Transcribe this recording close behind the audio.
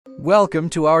Welcome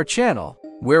to our channel,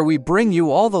 where we bring you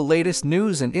all the latest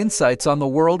news and insights on the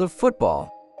world of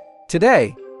football.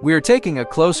 Today, we are taking a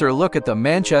closer look at the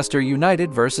Manchester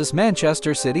United versus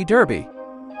Manchester City derby.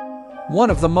 One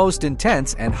of the most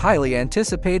intense and highly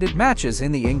anticipated matches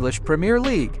in the English Premier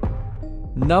League.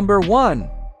 Number 1.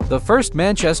 The first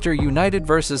Manchester United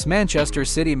versus Manchester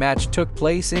City match took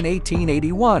place in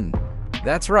 1881.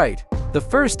 That's right, the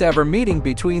first ever meeting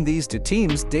between these two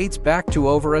teams dates back to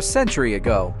over a century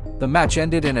ago. The match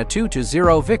ended in a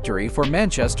 2-0 victory for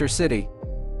Manchester City.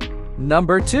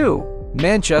 Number 2.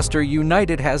 Manchester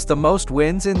United has the most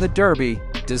wins in the derby,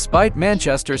 despite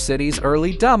Manchester City's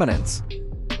early dominance.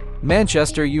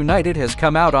 Manchester United has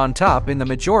come out on top in the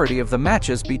majority of the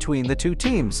matches between the two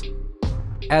teams.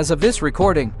 As of this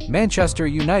recording, Manchester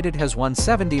United has won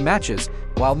 70 matches,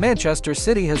 while Manchester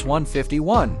City has won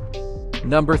 51.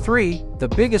 Number 3. The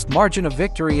biggest margin of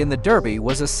victory in the derby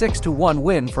was a 6-1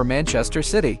 win for Manchester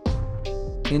City.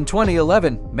 In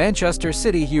 2011, Manchester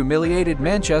City humiliated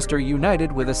Manchester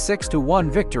United with a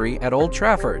 6-1 victory at Old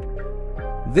Trafford.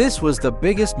 This was the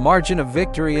biggest margin of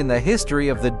victory in the history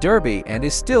of the derby and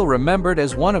is still remembered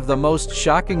as one of the most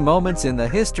shocking moments in the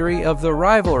history of the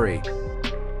rivalry.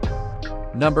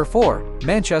 Number 4.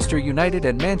 Manchester United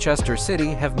and Manchester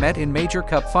City have met in major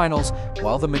cup finals.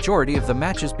 While the majority of the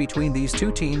matches between these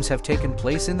two teams have taken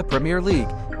place in the Premier League,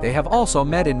 they have also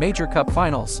met in major cup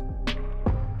finals.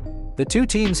 The two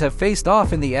teams have faced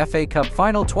off in the FA Cup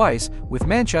final twice, with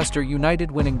Manchester United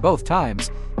winning both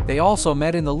times. They also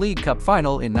met in the League Cup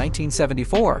final in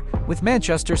 1974, with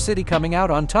Manchester City coming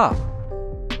out on top.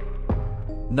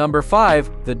 Number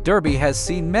 5. The derby has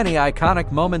seen many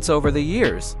iconic moments over the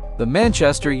years. The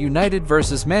Manchester United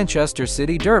versus Manchester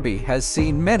City derby has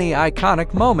seen many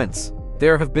iconic moments.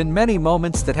 There have been many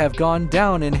moments that have gone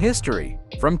down in history,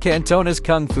 from Cantona's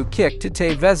kung fu kick to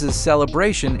Tevez's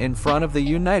celebration in front of the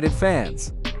United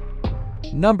fans.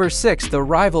 Number 6. The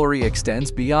rivalry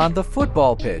extends beyond the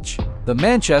football pitch. The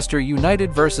Manchester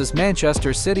United versus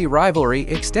Manchester City rivalry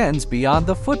extends beyond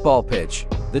the football pitch.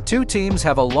 The two teams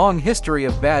have a long history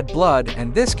of bad blood,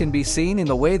 and this can be seen in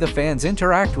the way the fans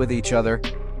interact with each other.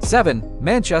 7.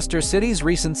 Manchester City's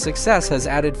recent success has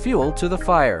added fuel to the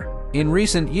fire. In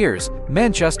recent years,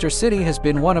 Manchester City has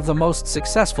been one of the most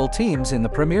successful teams in the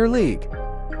Premier League.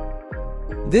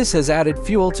 This has added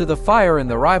fuel to the fire in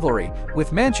the rivalry,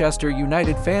 with Manchester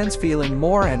United fans feeling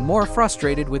more and more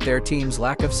frustrated with their team's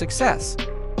lack of success.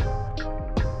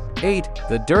 8.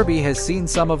 The derby has seen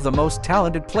some of the most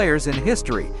talented players in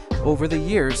history. Over the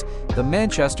years, the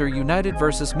Manchester United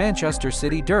versus Manchester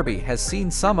City derby has seen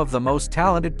some of the most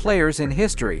talented players in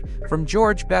history, from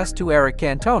George Best to Eric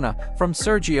Cantona, from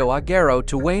Sergio Aguero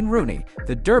to Wayne Rooney.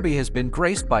 The derby has been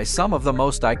graced by some of the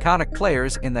most iconic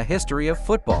players in the history of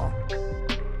football.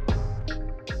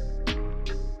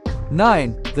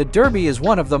 9. The derby is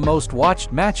one of the most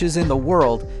watched matches in the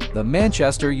world. The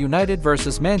Manchester United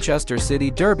versus Manchester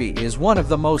City derby is one of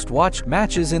the most watched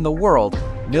matches in the world.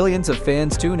 Millions of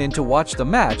fans tune in to watch the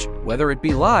match, whether it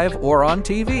be live or on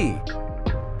TV.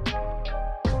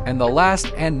 And the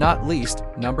last and not least,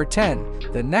 number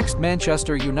 10. The next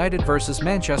Manchester United versus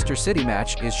Manchester City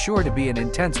match is sure to be an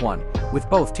intense one, with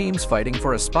both teams fighting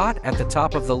for a spot at the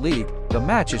top of the league. The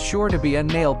match is sure to be a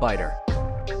nail-biter.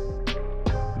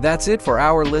 That's it for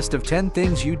our list of 10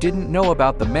 things you didn't know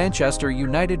about the Manchester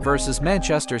United versus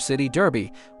Manchester City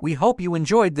derby. We hope you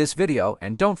enjoyed this video,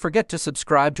 and don't forget to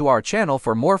subscribe to our channel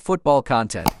for more football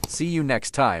content. See you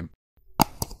next time.